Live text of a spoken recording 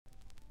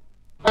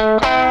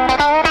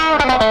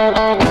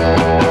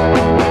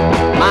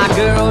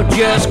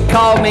just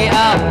called me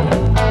up.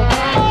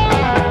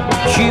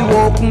 She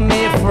woke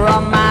me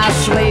from my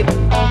sleep.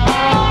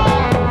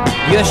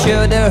 You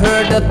should have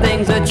heard the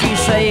things that she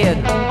said.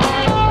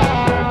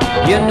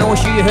 You know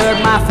she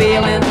hurt my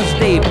feelings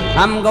deep.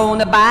 I'm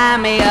gonna buy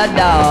me a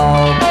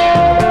dog,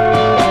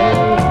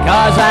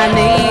 'cause I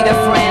need a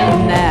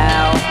friend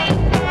now.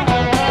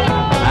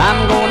 I'm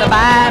gonna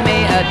buy me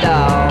a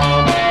dog.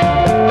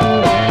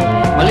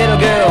 My little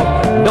girl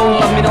don't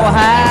love me no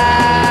how.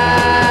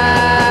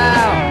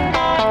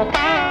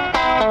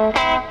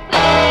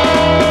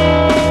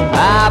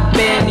 I've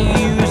been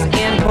used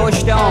and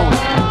pushed on,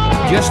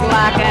 just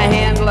like a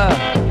handler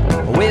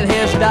with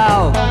his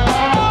dog.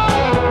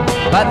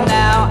 But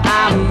now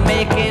I'm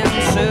making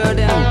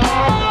certain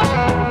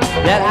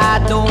that I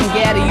don't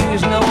get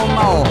used no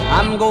more.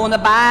 I'm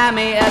gonna buy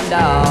me a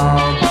dog,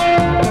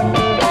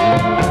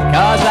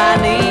 'cause I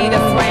need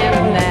a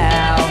friend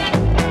now.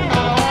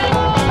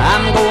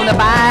 I'm gonna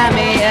buy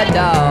me a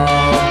dog.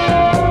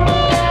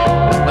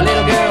 My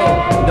little girl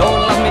don't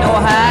love me no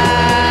how.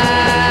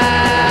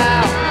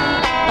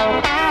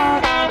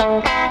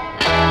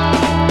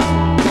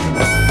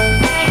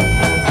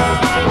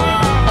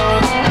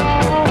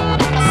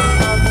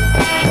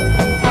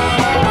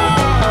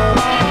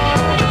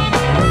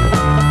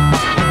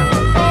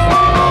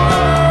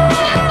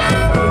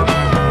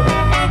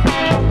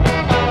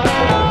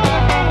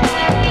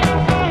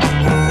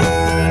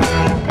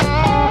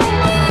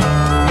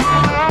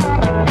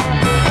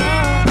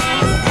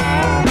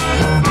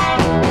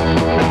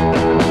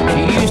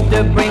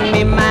 Bring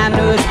me my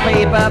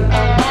newspaper,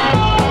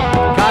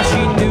 'cause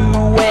she knew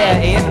where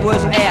it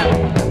was at.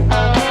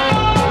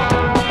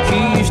 She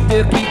used to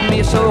keep me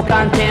so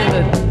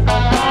contented,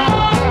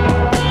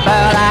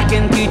 but I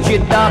can teach a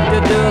dog to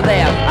do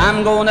that. I'm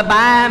gonna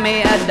buy me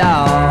a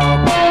dog,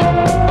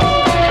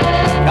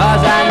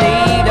 'cause I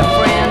need